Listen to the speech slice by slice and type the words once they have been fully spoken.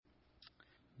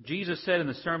Jesus said in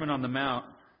the Sermon on the Mount,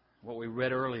 what we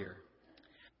read earlier,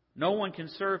 no one can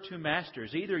serve two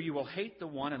masters. Either you will hate the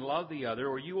one and love the other,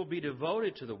 or you will be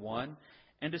devoted to the one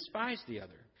and despise the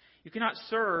other. You cannot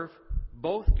serve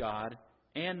both God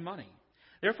and money.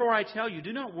 Therefore, I tell you,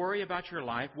 do not worry about your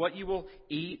life, what you will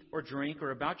eat or drink,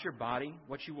 or about your body,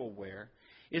 what you will wear.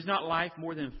 Is not life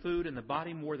more than food, and the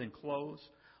body more than clothes?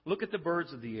 Look at the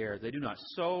birds of the air. They do not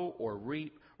sow or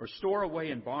reap or store away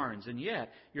in barns, and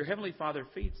yet your heavenly Father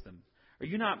feeds them. Are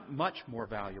you not much more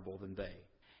valuable than they?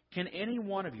 Can any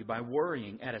one of you, by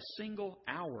worrying, add a single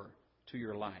hour to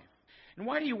your life? And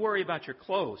why do you worry about your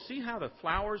clothes? See how the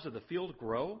flowers of the field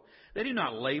grow? They do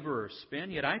not labor or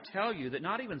spin. Yet I tell you that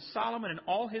not even Solomon in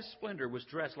all his splendor was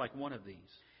dressed like one of these.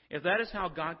 If that is how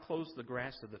God clothes the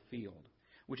grass of the field,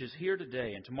 which is here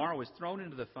today and tomorrow is thrown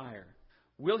into the fire,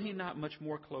 will He not much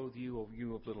more clothe you, O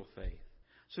you of little faith?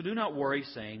 So do not worry,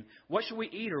 saying, what shall we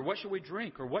eat, or what shall we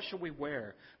drink, or what shall we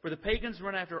wear? For the pagans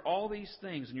run after all these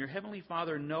things, and your heavenly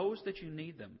Father knows that you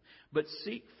need them. But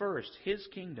seek first His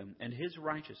kingdom and His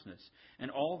righteousness, and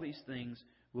all these things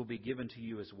will be given to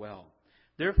you as well.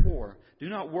 Therefore, do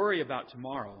not worry about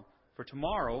tomorrow, for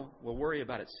tomorrow will worry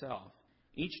about itself.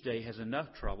 Each day has enough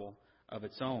trouble of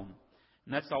its own.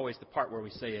 And that's always the part where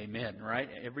we say amen, right?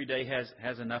 Every day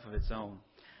has enough of its own.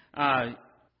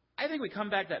 I think we come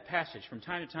back to that passage from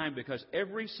time to time because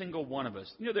every single one of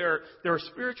us, there are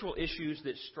spiritual issues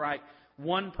that strike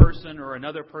one person or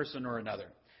another person or another.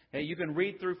 Now, you can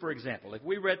read through, for example, if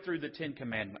we read through the Ten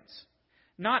Commandments,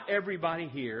 not everybody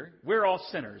here, we're all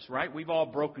sinners, right? We've all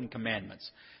broken commandments.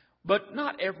 But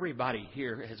not everybody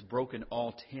here has broken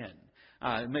all 10.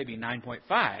 Maybe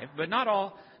 9.5, but not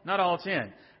all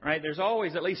 10. Right? There's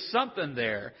always at least something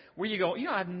there where you go,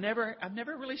 I've never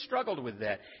really struggled with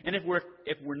that. And if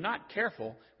we're not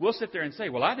careful, we'll sit there and say,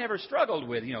 well, I never struggled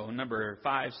with, number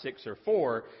 5, 6, or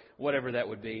 4, whatever that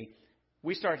would be.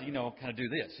 We start to, kind of do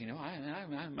this.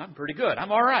 I'm pretty good.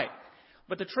 I'm all right.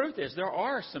 But the truth is, there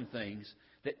are some things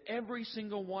that every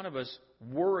single one of us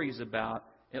worries about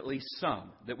at least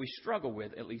some, that we struggle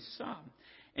with at least some.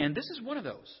 And this is one of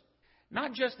those.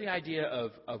 Not just the idea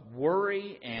of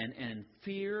worry and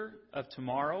fear of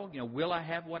tomorrow. Will I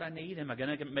have what I need? Am I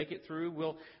going to make it through?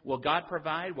 Will God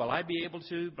provide? Will I be able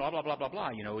to? Blah, blah, blah, blah,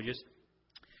 blah.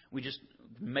 We just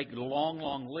make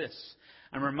long lists.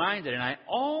 I'm reminded, and I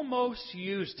almost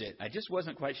used it, I just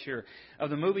wasn't quite sure, of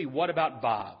the movie What About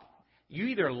Bob? You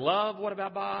either love What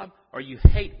About Bob or you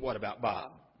hate What About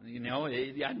Bob.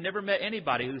 I've never met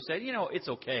anybody who said, it's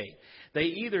okay. They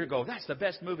either go, that's the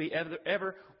best movie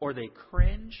ever, or they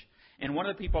cringe. And one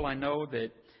of the people I know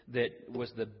that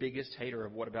was the biggest hater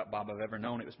of What About Bob I've ever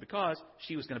known, it was because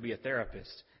she was going to be a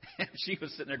therapist. And she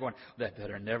was sitting there going, that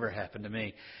better never happen to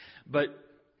me. But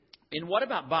in What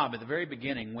About Bob, at the very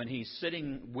beginning, when he's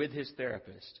sitting with his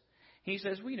therapist, he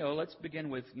says, let's begin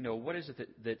with, what is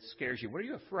it that scares you? What are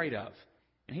you afraid of?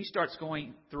 And he starts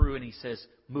going through and he says,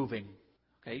 moving.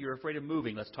 Okay, you're afraid of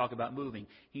moving. Let's talk about moving.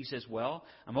 He says, well,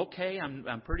 I'm okay.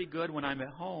 I'm pretty good when I'm at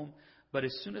home. But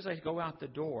as soon as I go out the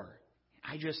door,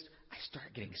 I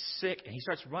start getting sick. And he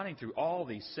starts running through all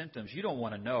these symptoms. You don't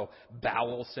want to know.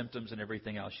 Bowel symptoms and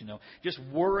everything else, Just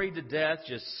worried to death,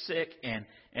 just sick and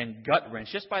gut wrench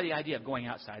just by the idea of going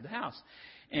outside the house.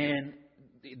 And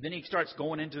then he starts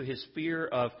going into his fear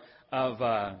of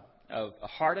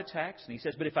heart attacks, and he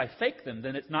says, but if I fake them,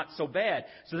 then it's not so bad.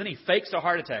 So then he fakes a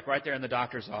heart attack right there in the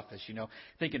doctor's office,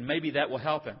 thinking maybe that will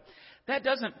help him. That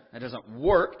doesn't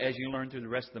work, as you learn through the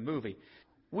rest of the movie.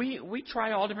 We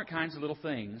try all different kinds of little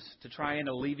things to try and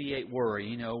alleviate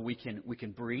worry. We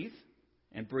can breathe,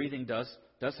 and breathing does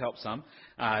help some.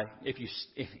 If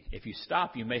you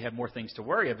stop, you may have more things to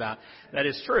worry about. That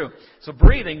is true. So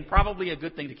breathing, probably a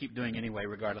good thing to keep doing anyway,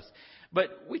 regardless.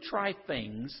 But we try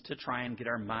things to try and get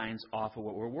our minds off of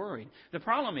what we're worried. The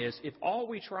problem is, if all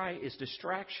we try is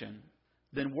distraction,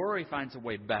 then worry finds a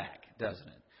way back, doesn't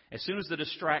it? As soon as the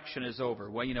distraction is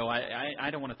over, well, I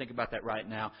don't want to think about that right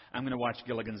now. I'm going to watch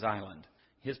Gilligan's Island.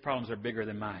 His problems are bigger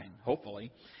than mine,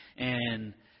 hopefully.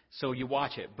 And so you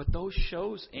watch it. But those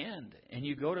shows end, and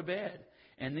you go to bed.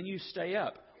 And then you stay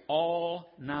up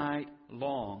all night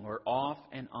long, or off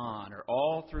and on, or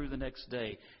all through the next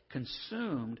day,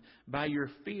 consumed by your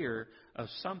fear of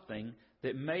something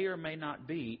that may or may not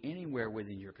be anywhere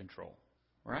within your control.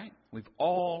 Right? We've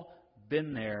all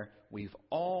been there. We've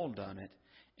all done it.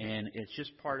 And it's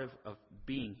just part of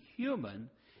being human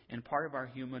and part of our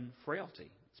human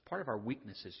frailty. It's part of our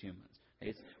weakness as humans.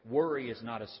 Worry is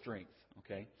not a strength.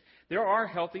 Okay? There are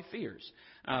healthy fears.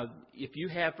 If you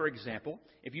have, for example,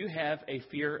 a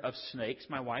fear of snakes,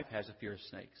 my wife has a fear of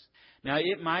snakes. Now,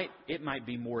 it might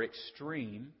be more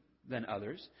extreme than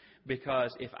others,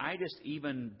 because if I just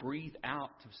even breathe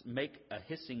out to make a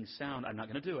hissing sound, I'm not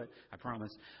going to do it, I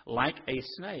promise, like a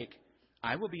snake,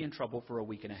 I will be in trouble for a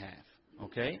week and a half.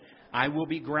 Okay? I will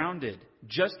be grounded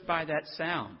just by that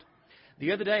sound.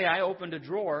 The other day, I opened a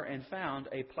drawer and found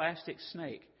a plastic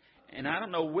snake. And I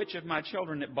don't know which of my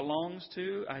children it belongs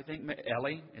to. I think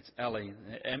Ellie. It's Ellie.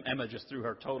 Emma just threw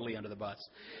her totally under the bus.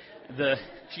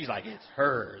 She's like, it's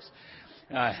hers.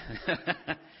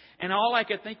 And all I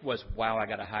could think was, wow, I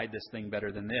got to hide this thing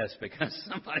better than this, because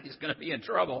somebody's going to be in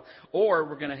trouble, or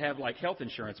we're going to have like health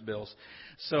insurance bills.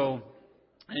 So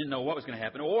I didn't know what was going to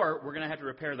happen. Or we're going to have to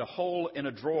repair the hole in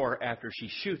a drawer after she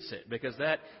shoots it, because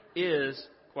that is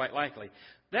quite likely.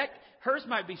 Hers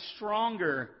might be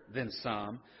stronger than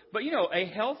some, but a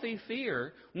healthy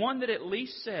fear, one that at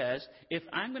least says, if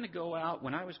I'm going to go out,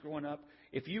 when I was growing up,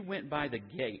 if you went by the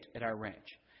gate at our ranch,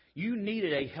 you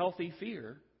needed a healthy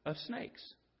fear of snakes.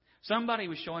 Somebody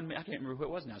was showing me, I can't remember who it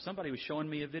was now, somebody was showing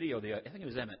me a video, I think it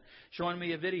was Emmett, showing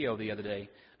me a video the other day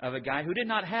of a guy who did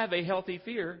not have a healthy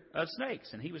fear of snakes,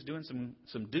 and he was doing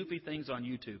some doofy things on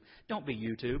YouTube. Don't be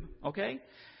YouTube, okay?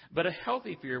 But a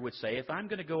healthy fear would say, if I'm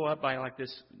going to go up by like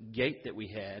this gate that we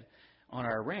had on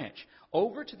our ranch,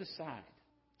 over to the side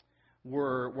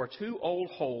were two old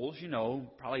holes,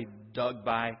 probably dug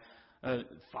by a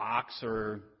fox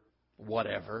or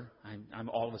whatever. I'm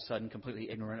all of a sudden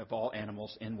completely ignorant of all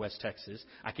animals in West Texas.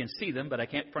 I can see them, but I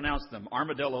can't pronounce them.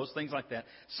 Armadillos, things like that.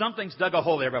 Something's dug a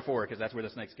hole there before, because that's where the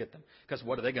snakes get them. Because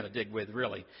what are they going to dig with,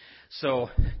 really? So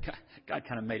God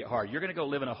kind of made it hard. You're going to go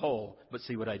live in a hole, but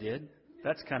see what I did?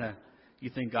 That's kind of,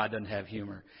 you think God doesn't have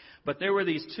humor. But there were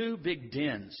these two big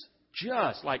dens,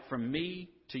 just like from me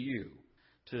to you,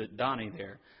 to Donnie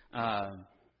there,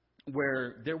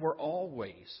 where there were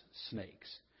always snakes.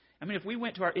 I mean, if we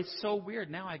went to it's so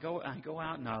weird. Now I go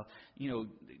out and I'll,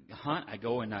 hunt. I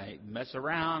go and I mess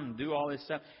around and do all this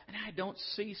stuff. And I don't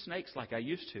see snakes like I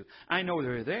used to. I know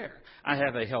they're there. I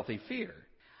have a healthy fear.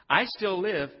 I still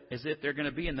live as if they're going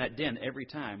to be in that den every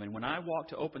time. And when I walk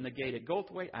to open the gate at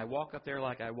Goldthwaite, I walk up there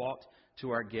like I walked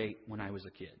to our gate when I was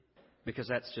a kid. Because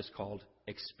that's just called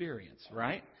experience,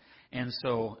 right? And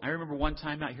so I remember one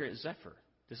time out here at Zephyr.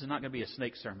 This is not going to be a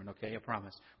snake sermon, okay? I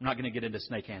promise. I'm not going to get into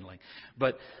snake handling.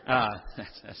 But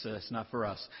that's not for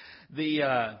us.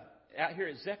 Out here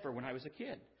at Zephyr when I was a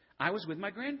kid, I was with my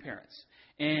grandparents.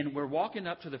 And we're walking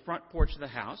up to the front porch of the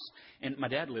house. And my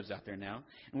dad lives out there now.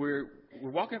 And we're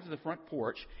walking up to the front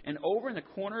porch. And over in the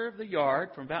corner of the yard,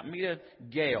 from about me to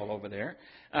Gail over there,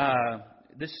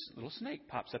 this little snake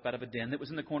pops up out of a den that was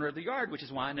in the corner of the yard, which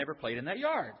is why I never played in that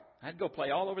yard. I'd go play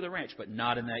all over the ranch, but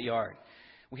not in that yard.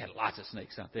 We had lots of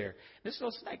snakes out there. This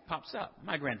little snake pops up.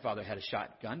 My grandfather had a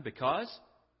shotgun because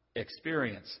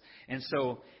experience. And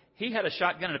so he had a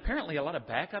shotgun and apparently a lot of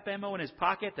backup ammo in his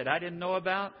pocket that I didn't know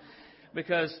about,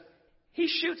 because he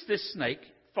shoots this snake,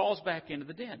 falls back into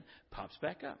the den, pops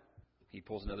back up. He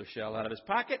pulls another shell out of his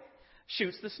pocket,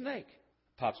 shoots the snake,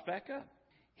 pops back up.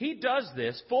 He does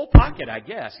this, full pocket, I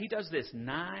guess. He does this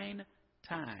 9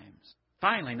 times.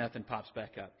 Finally, nothing pops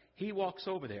back up. He walks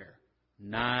over there.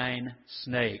 9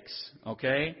 snakes,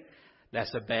 okay?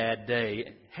 That's a bad day.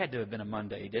 It had to have been a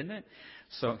Monday, didn't it?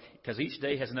 So, because each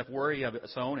day has enough worry of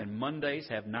its own, and Mondays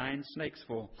have 9 snakes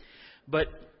full. But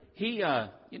he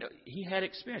had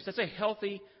experience. That's a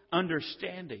healthy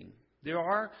understanding.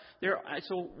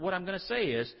 So what I'm going to say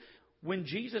is, when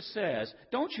Jesus says,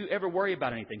 don't you ever worry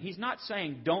about anything, He's not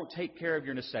saying don't take care of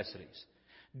your necessities.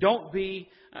 Don't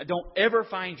ever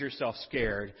find yourself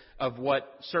scared of what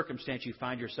circumstance you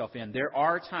find yourself in. There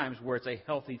are times where it's a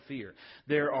healthy fear.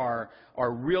 There are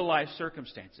real life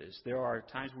circumstances. There are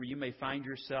times where you may find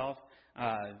yourself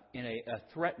in a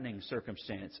threatening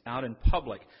circumstance out in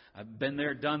public. I've been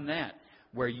there, done that,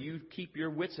 where you keep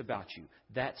your wits about you.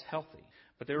 That's healthy.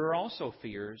 But there are also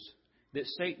fears that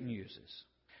Satan uses.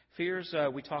 Fears,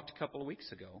 we talked a couple of weeks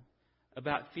ago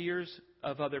about fears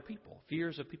of other people,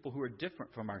 fears of people who are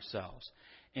different from ourselves,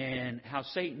 and how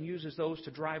Satan uses those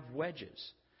to drive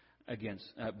wedges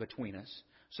between us,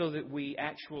 so that we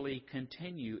actually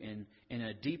continue in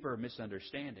a deeper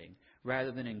misunderstanding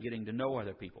rather than in getting to know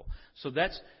other people. So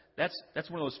that's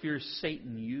one of those fears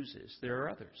Satan uses. There are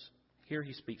others. Here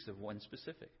he speaks of one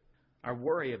specific. Our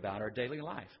worry about our daily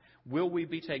life. Will we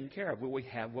be taken care of? Will we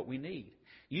have what we need?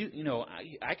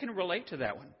 I can relate to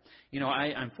that one.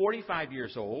 I'm 45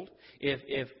 years old.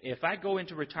 If I go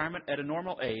into retirement at a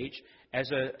normal age as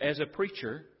a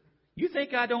preacher, you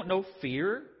think I don't know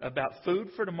fear about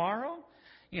food for tomorrow?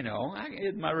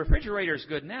 My refrigerator's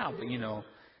good now, but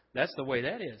that's the way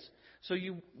that is. So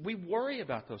we worry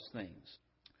about those things.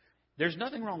 There's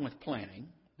nothing wrong with planning.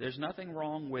 There's nothing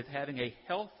wrong with having a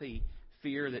healthy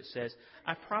fear that says,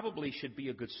 I probably should be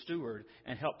a good steward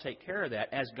and help take care of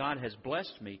that as God has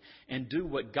blessed me and do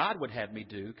what God would have me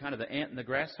do, kind of the ant and the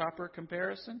grasshopper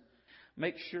comparison.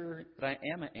 Make sure that I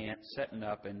am an ant setting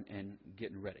up and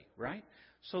getting ready, right?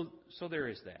 So there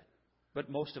is that. But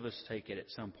most of us take it at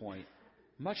some point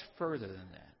much further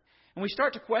than that. And we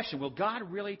start to question, will God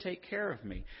really take care of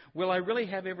me? Will I really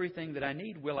have everything that I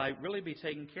need? Will I really be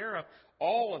taken care of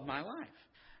all of my life?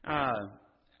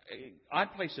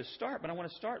 Odd place to start, but I want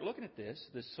to start looking at this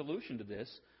solution to this,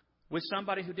 with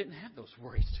somebody who didn't have those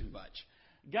worries too much.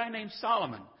 A guy named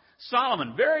Solomon.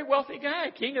 Solomon, very wealthy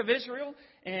guy, king of Israel,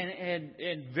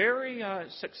 and very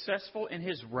successful in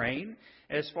his reign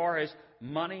as far as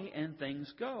money and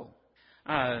things go.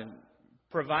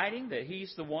 Providing that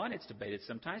he's the one, it's debated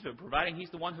sometimes, but providing he's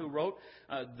the one who wrote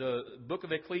the book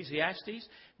of Ecclesiastes,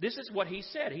 this is what he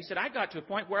said. He said, I got to a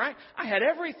point where I had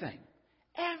everything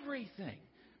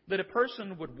that a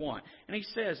person would want. And he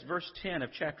says, verse 10 of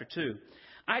chapter 2,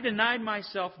 I denied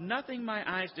myself nothing my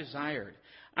eyes desired.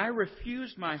 I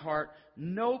refused my heart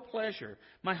no pleasure,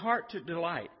 my heart took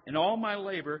delight in all my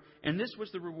labor, and this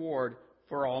was the reward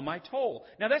for all my toil.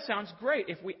 Now that sounds great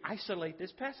if we isolate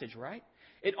this passage, right?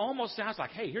 It almost sounds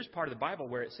like, hey, here's part of the Bible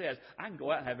where it says, I can go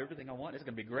out and have everything I want. It's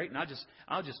going to be great. And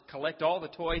I'll just collect all the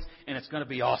toys and it's going to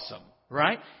be awesome.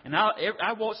 Right? And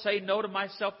I won't say no to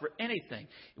myself for anything.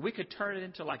 We could turn it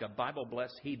into like a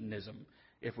Bible-blessed hedonism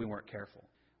if we weren't careful.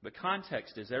 But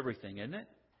context is everything, isn't it?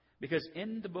 Because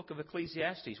in the book of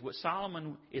Ecclesiastes, what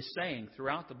Solomon is saying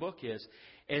throughout the book is,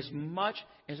 as much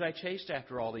as I chased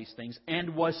after all these things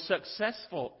and was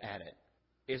successful at it,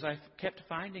 as I kept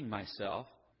finding myself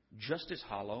just as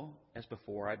hollow as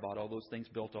before I bought all those things,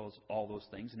 built all those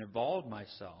things, and involved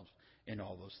myself in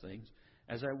all those things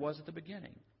as I was at the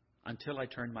beginning, until I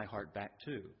turned my heart back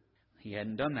to. He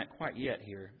hadn't done that quite yet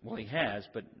here. Well, he has,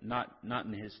 but not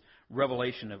in his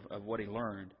revelation of what he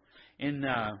learned. In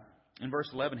verse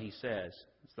 11 he says,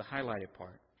 it's the highlighted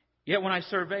part, Yet when I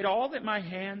surveyed all that my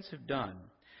hands have done,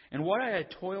 and what I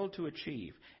had toiled to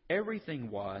achieve,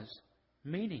 everything was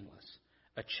meaningless,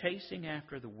 a chasing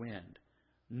after the wind.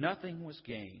 Nothing was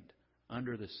gained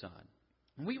under the sun.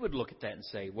 And we would look at that and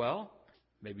say, well,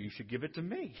 maybe you should give it to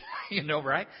me.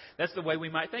 Right? That's the way we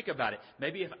might think about it.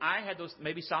 Maybe if I had those,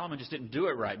 maybe Solomon just didn't do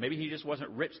it right. Maybe he just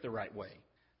wasn't rich the right way.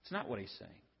 It's not what he's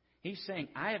saying. He's saying,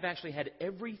 I have actually had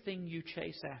everything you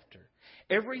chase after,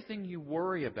 everything you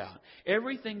worry about,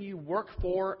 everything you work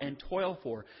for and toil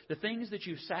for, the things that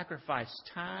you sacrifice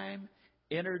time,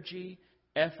 energy,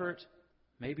 effort,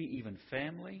 maybe even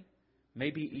family,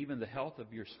 maybe even the health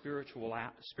of your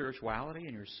spirituality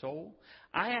and your soul.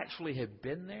 I actually have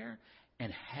been there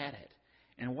and had it.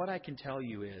 And what I can tell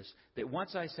you is that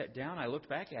once I sat down, I looked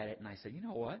back at it and I said, you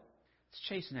know what? It's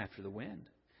chasing after the wind.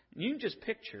 And you can just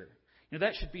picture,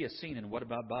 that should be a scene in What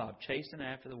About Bob, chasing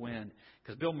after the wind.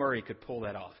 Because Bill Murray could pull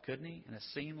that off, couldn't he? In a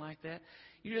scene like that.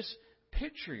 You just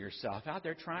picture yourself out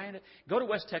there trying to go to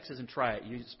West Texas and try it.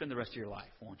 You spend the rest of your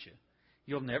life, won't you?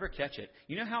 You'll never catch it.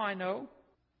 You know how I know?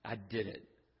 I did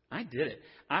it.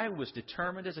 I was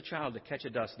determined as a child to catch a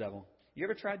dust devil. You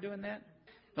ever tried doing that?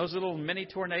 Those little mini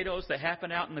tornadoes that happen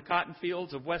out in the cotton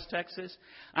fields of West Texas.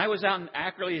 I was out in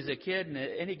Ackerley as a kid, and at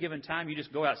any given time, you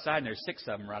just go outside, and there's 6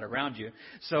 of them right around you.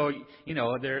 So,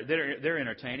 they're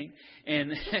entertaining.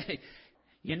 And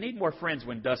you need more friends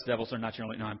when dust devils are not your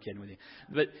only... No, I'm kidding with you.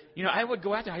 But, I would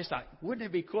go out there. I just thought, wouldn't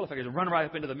it be cool if I could run right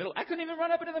up into the middle? I couldn't even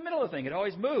run up into the middle of the thing. It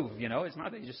always moved, It's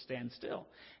not that you just stand still.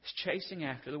 It's chasing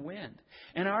after the wind.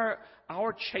 And our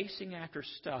chasing after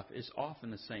stuff is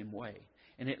often the same way.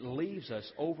 And it leaves us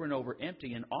over and over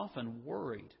empty and often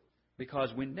worried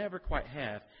because we never quite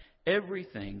have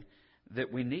everything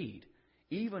that we need,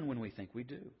 even when we think we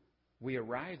do. We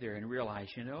arrive there and realize,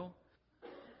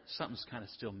 something's kind of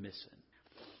still missing.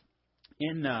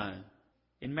 In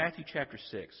Matthew chapter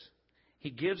 6,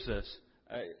 he gives us,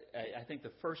 I think,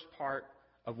 the first part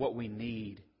of what we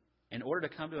need in order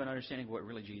to come to an understanding of what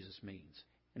really Jesus means.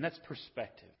 And that's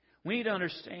perspective. We need to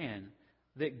understand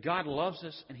that God loves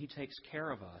us and He takes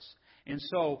care of us. And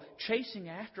so chasing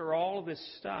after all of this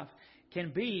stuff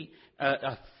can be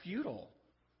a futile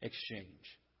exchange.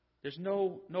 There's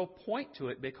no point to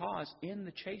it because in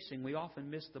the chasing we often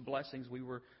miss the blessings we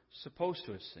were supposed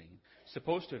to have seen,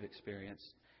 supposed to have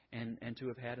experienced, and to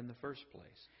have had in the first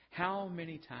place. How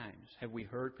many times have we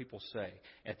heard people say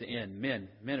at the end, men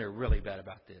are really bad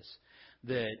about this,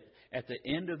 that at the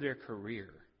end of their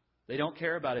career, they don't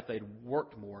care about if they'd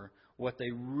worked more. What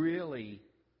they really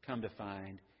come to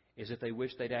find is that they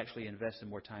wish they'd actually invested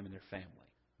more time in their family.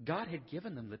 God had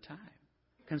given them the time.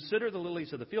 Consider the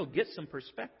lilies of the field. Get some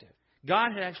perspective.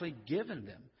 God had actually given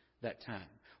them that time.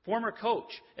 Former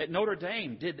coach at Notre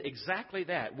Dame did exactly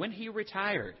that. When he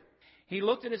retired, he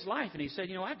looked at his life and he said,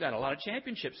 I've got a lot of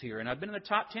championships here, and I've been in the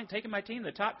top 10, taken my team in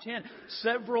the top 10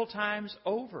 several times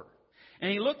over.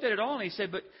 And he looked at it all and he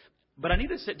said, but I need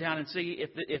to sit down and see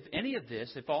if any of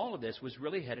this, if all of this was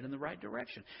really headed in the right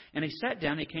direction. And he sat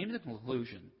down and he came to the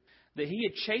conclusion that he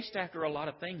had chased after a lot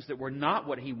of things that were not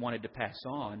what he wanted to pass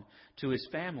on to his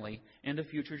family and to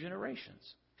future generations.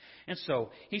 And so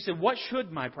he said, what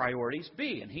should my priorities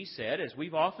be? And he said, as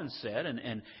we've often said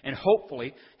and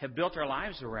hopefully have built our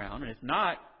lives around, and if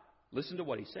not, listen to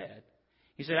what he said.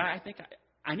 He said, I think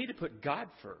I need to put God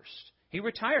first. He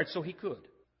retired so he could.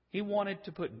 He wanted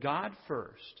to put God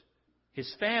first,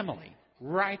 his family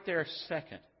right there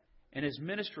second, and his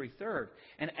ministry third.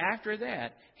 And after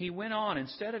that, he went on,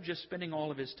 instead of just spending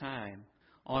all of his time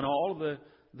on all of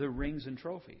the rings and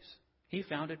trophies, he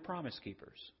founded Promise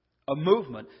Keepers, a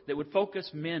movement that would focus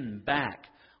men back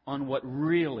on what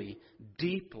really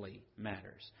deeply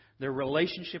matters. Their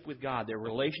relationship with God, their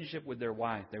relationship with their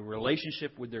wife, their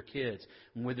relationship with their kids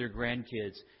and with their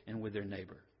grandkids and with their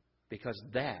neighbor. Because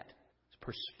that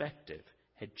perspective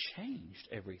had changed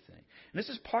everything. And this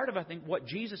is part of, I think, what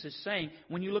Jesus is saying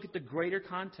when you look at the greater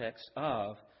context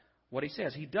of what he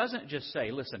says. He doesn't just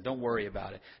say, listen, don't worry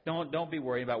about it. Don't be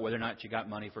worried about whether or not you got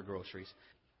money for groceries.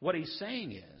 What he's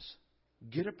saying is,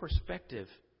 get a perspective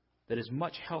that is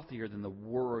much healthier than the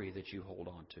worry that you hold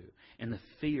on to and the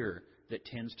fear that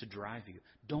tends to drive you.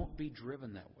 Don't be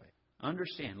driven that way.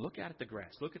 Understand. Look out at the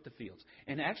grass. Look at the fields.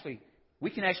 And actually, we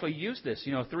can actually use this.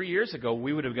 3 years ago,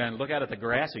 we would have gone, look out at the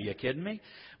grass. Are you kidding me?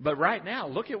 But right now,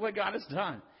 look at what God has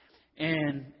done.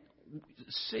 And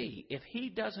see, if He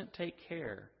doesn't take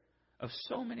care of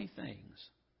so many things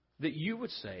that you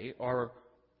would say are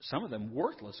some of them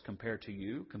worthless compared to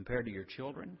you, compared to your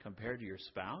children, compared to your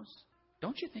spouse,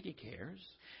 don't you think He cares?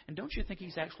 And don't you think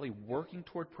He's actually working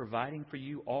toward providing for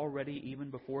you already even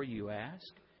before you ask?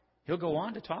 He'll go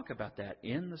on to talk about that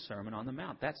in the Sermon on the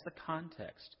Mount. That's the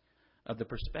context of the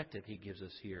perspective He gives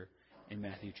us here in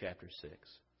Matthew chapter 6.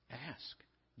 Ask.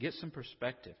 Get some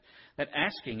perspective. That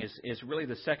asking is really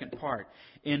the second part.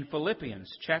 In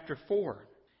Philippians chapter 4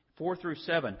 through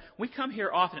 7, we come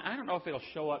here often. I don't know if it'll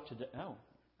show up today. Oh,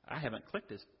 I haven't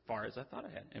clicked as far as I thought I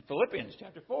had. In Philippians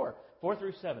chapter 4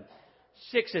 through 7.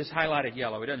 6 is highlighted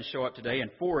yellow. It doesn't show up today, and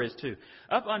 4 is too.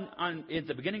 Up on at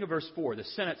the beginning of verse 4, the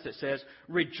sentence that says,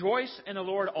 rejoice in the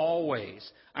Lord always.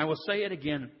 I will say it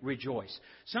again, rejoice.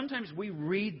 Sometimes we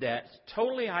read that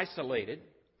totally isolated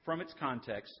from its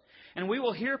context, and we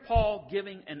will hear Paul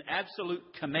giving an absolute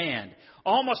command,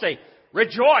 almost a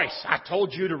rejoice. I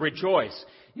told you to rejoice.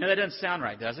 That doesn't sound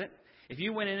right, does it? If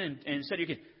you went in and said,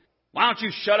 why don't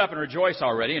you shut up and rejoice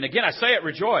already? And again, I say it,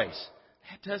 rejoice.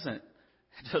 That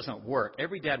doesn't work.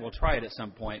 Every dad will try it at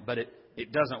some point, but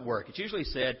it doesn't work. It's usually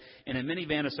said in a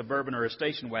minivan, a Suburban, or a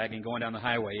station wagon going down the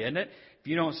highway, isn't it? If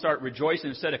you don't start rejoicing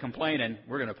instead of complaining,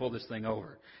 we're going to pull this thing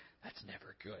over. That's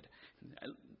never good.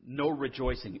 No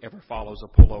rejoicing ever follows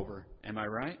a pullover. Am I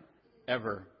right?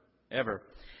 Ever.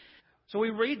 So we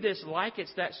read this like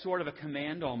it's that sort of a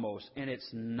command almost, and it's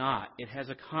not. It has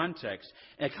a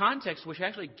context which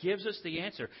actually gives us the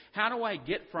answer. How do I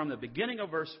get from the beginning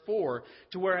of verse 4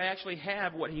 to where I actually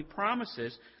have what he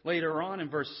promises later on in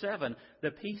verse 7,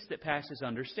 the peace that passes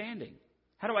understanding?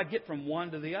 How do I get from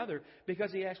one to the other?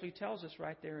 Because he actually tells us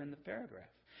right there in the paragraph.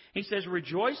 He says,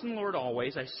 rejoice in the Lord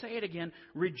always. I say it again,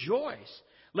 rejoice.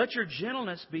 Let your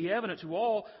gentleness be evident to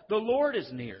all. The Lord is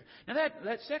near. Now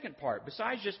that second part,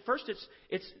 besides just, first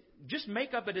it's just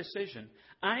make up a decision.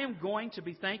 I am going to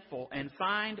be thankful and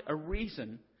find a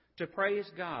reason to praise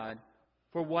God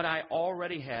for what I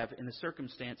already have in the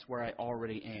circumstance where I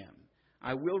already am.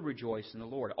 I will rejoice in the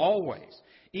Lord always.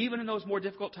 Even in those more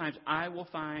difficult times, I will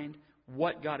find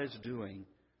what God is doing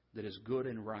that is good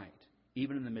and right,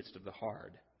 even in the midst of the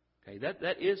hard. Okay,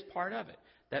 that is part of it,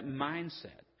 that mindset.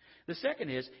 The second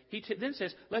is, he then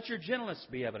says, let your gentleness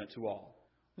be evident to all.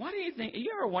 Why do you think,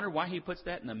 you ever wonder why he puts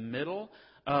that in the middle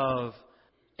of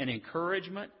an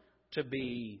encouragement to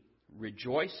be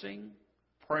rejoicing,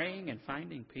 praying, and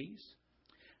finding peace?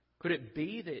 Could it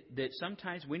be that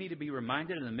sometimes we need to be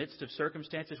reminded in the midst of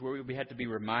circumstances where we have to be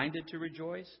reminded to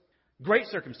rejoice? Great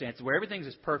circumstances where everything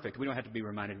is perfect, we don't have to be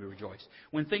reminded to rejoice.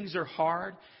 When things are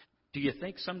hard, do you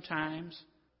think sometimes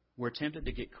we're tempted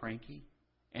to get cranky?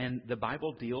 And the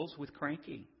Bible deals with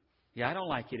cranky. Yeah, I don't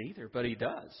like it either, but he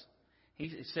does.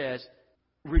 He says,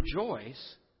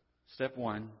 rejoice, step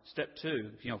 1. Step 2,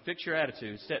 fix your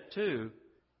attitude. Step 2,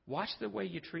 watch the way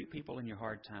you treat people in your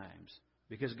hard times,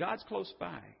 because God's close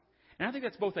by. And I think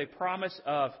that's both a promise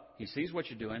of He sees what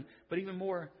you're doing, but even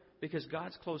more, because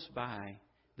God's close by,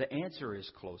 the answer is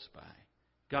close by.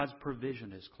 God's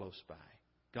provision is close by.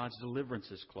 God's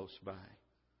deliverance is close by.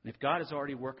 And if God is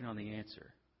already working on the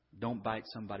answer, don't bite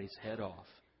somebody's head off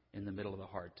in the middle of a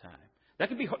hard time. That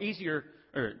can be easier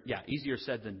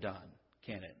said than done,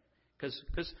 can it?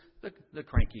 Because the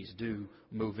crankies do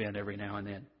move in every now and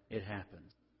then. It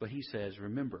happens. But he says,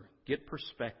 remember, get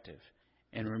perspective,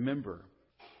 and remember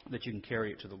that you can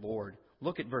carry it to the Lord.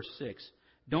 Look at verse 6.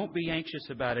 Don't be anxious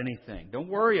about anything. Don't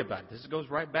worry about it. This goes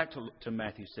right back to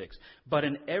Matthew 6. But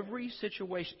in every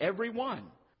situation, everyone,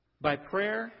 by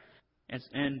prayer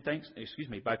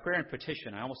by prayer and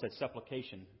petition. I almost said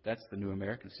supplication. That's the New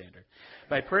American Standard.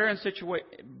 By prayer,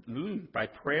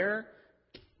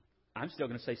 I'm still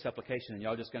going to say supplication, and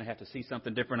y'all just going to have to see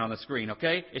something different on the screen,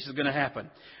 okay? This is going to happen.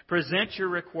 Present your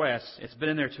requests. It's been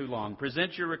in there too long.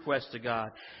 Present your requests to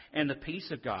God, and the peace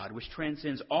of God, which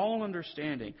transcends all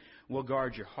understanding, will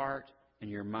guard your heart and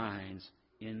your minds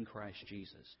in Christ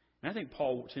Jesus. And I think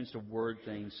Paul tends to word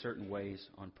things certain ways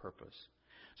on purpose.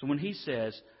 So when he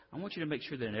says, I want you to make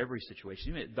sure that in every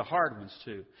situation, the hard ones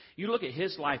too, you look at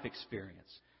his life experience.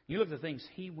 You look at the things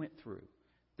he went through,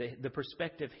 the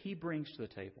perspective he brings to the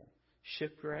table.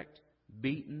 Shipwrecked,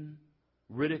 beaten,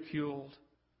 ridiculed,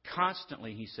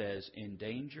 constantly, he says, in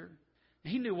danger.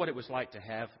 He knew what it was like to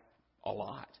have a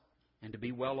lot and to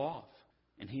be well off.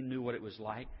 And he knew what it was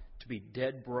like to be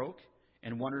dead broke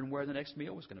and wondering where the next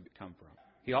meal was going to come from.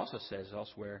 He also says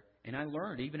elsewhere, and I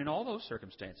learned, even in all those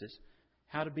circumstances,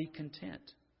 how to be content.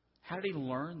 How did he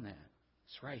learn that?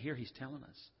 It's right here he's telling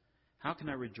us. How can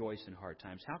I rejoice in hard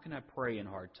times? How can I pray in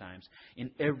hard times?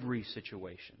 In every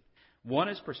situation. One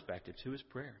is perspective. Two is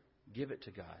prayer. Give it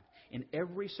to God. In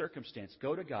every circumstance,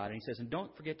 go to God. And he says, and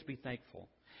don't forget to be thankful.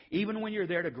 Even when you're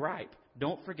there to gripe,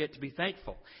 don't forget to be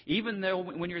thankful. Even though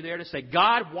when you're there to say,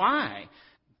 God, why?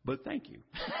 But thank you.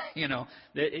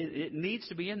 It needs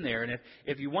to be in there. And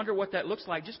if you wonder what that looks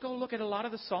like, just go look at a lot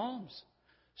of the Psalms.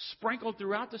 Sprinkled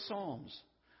throughout the Psalms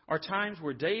are times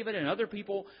where David and other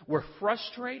people were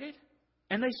frustrated,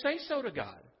 and they say so to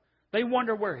God. They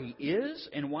wonder where He is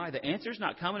and why the answer's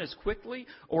not coming as quickly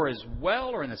or as well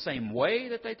or in the same way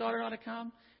that they thought it ought to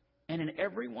come. And in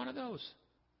every one of those,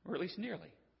 or at least nearly,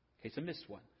 in case I missed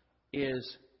one,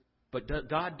 but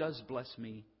God does bless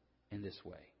me in this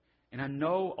way. And I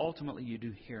know ultimately you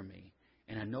do hear me,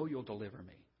 and I know you'll deliver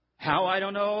me. How, I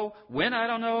don't know. When, I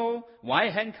don't know. Why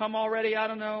it hadn't come already, I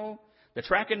don't know. The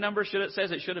tracking number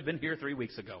says it should have been here 3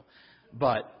 weeks ago.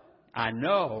 But I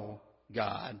know,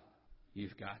 God,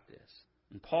 you've got this.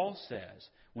 And Paul says,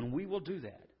 when we will do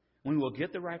that, when we will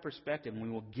get the right perspective, and we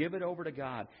will give it over to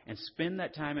God and spend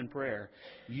that time in prayer,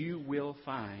 you will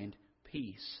find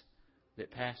peace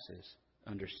that passes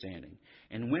understanding.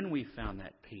 And when we've found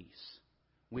that peace,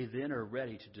 we then are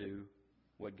ready to do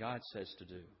what God says to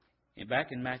do. And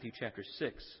back in Matthew chapter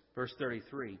 6, verse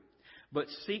 33, but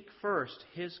seek first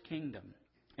His kingdom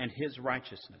and His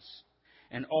righteousness,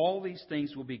 and all these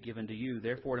things will be given to you.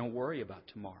 Therefore, don't worry about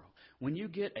tomorrow. When you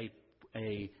get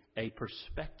a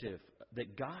perspective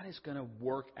that God is going to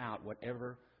work out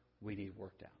whatever we need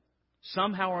worked out,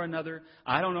 somehow or another,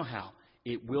 I don't know how,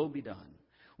 it will be done.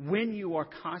 When you are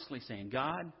constantly saying,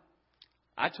 God,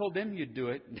 I told them you'd do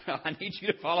it. Now I need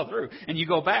you to follow through. And you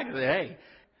go back and say, hey,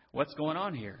 what's going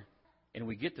on here? And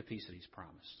we get the peace that He's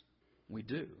promised. We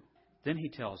do. Then He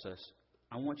tells us,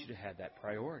 I want you to have that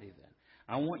priority then.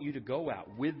 I want you to go out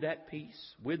with that peace,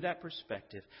 with that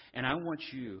perspective, and I want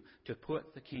you to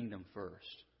put the kingdom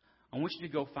first. I want you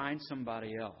to go find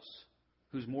somebody else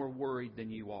who's more worried than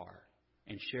you are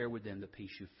and share with them the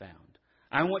peace you found.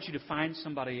 I want you to find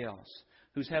somebody else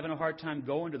who's having a hard time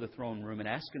going to the throne room and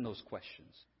asking those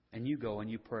questions. And you go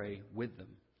and you pray with them.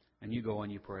 And you go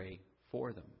and you pray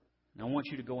for them. And I want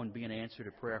you to go and be an answer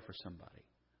to prayer for somebody.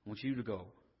 I want you to go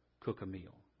cook a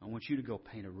meal. I want you to go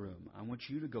paint a room. I want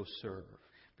you to go serve.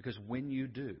 Because when you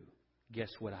do, guess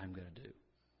what I'm going to do?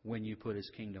 When you put His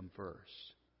kingdom first,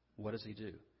 what does He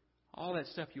do? All that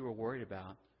stuff you were worried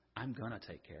about, I'm going to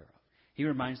take care of. He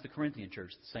reminds the Corinthian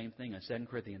church the same thing in 2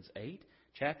 Corinthians 8,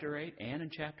 chapter 8, and in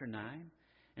chapter 9,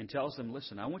 and tells them,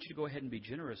 listen, I want you to go ahead and be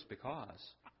generous because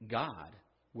God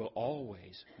will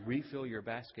always refill your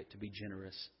basket to be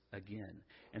generous again.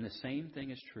 And the same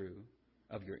thing is true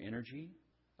of your energy,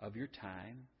 of your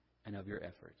time, and of your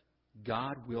effort.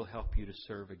 God will help you to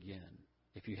serve again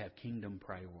if you have kingdom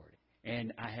priority.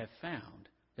 And I have found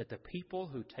that the people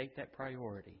who take that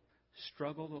priority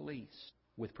struggle the least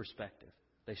with perspective.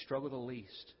 They struggle the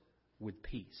least with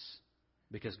peace.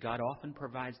 Because God often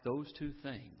provides those two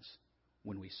things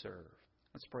when we serve.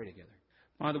 Let's pray together.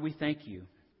 Father, we thank You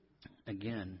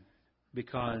again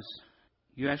because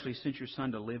You actually sent Your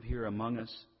Son to live here among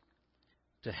us,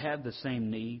 to have the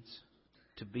same needs,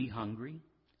 to be hungry,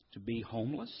 to be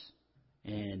homeless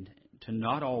and to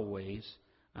not always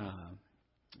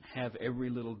have every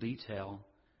little detail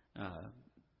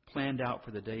planned out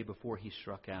for the day before he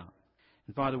struck out.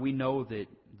 And Father, we know that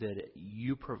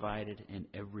you provided in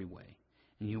every way,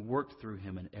 and you worked through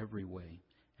him in every way,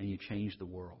 and you changed the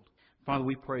world. Father,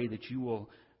 we pray that you will,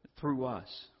 through us,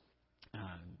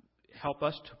 help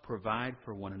us to provide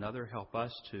for one another, help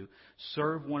us to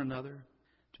serve one another,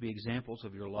 to be examples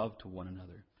of your love to one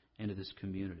another and to this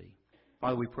community.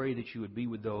 Father, we pray that you would be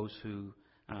with those who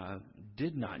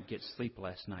did not get sleep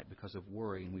last night because of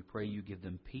worry, and we pray you give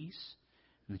them peace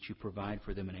and that you provide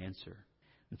for them an answer.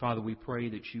 And Father, we pray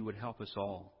that you would help us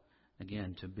all,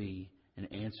 again, to be an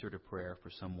answer to prayer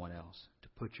for someone else, to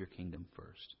put your kingdom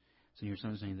first. It's in your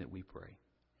Son's name that we pray.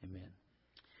 Amen.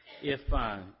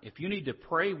 If you need to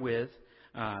pray with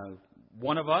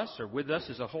one of us or with us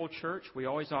as a whole church, we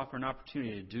always offer an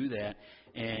opportunity to do that.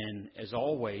 And as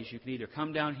always, you can either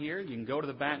come down here, you can go to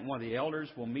the back, and one of the elders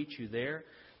will meet you there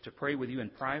to pray with you in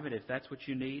private if that's what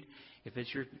you need. If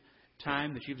it's your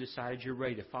time that you've decided you're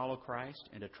ready to follow Christ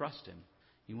and to trust Him,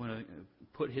 you want to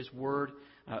put His Word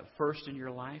first in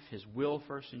your life, His will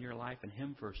first in your life, and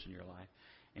Him first in your life,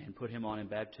 and put Him on in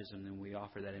baptism, then we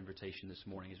offer that invitation this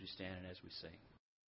morning as we stand and as we sing.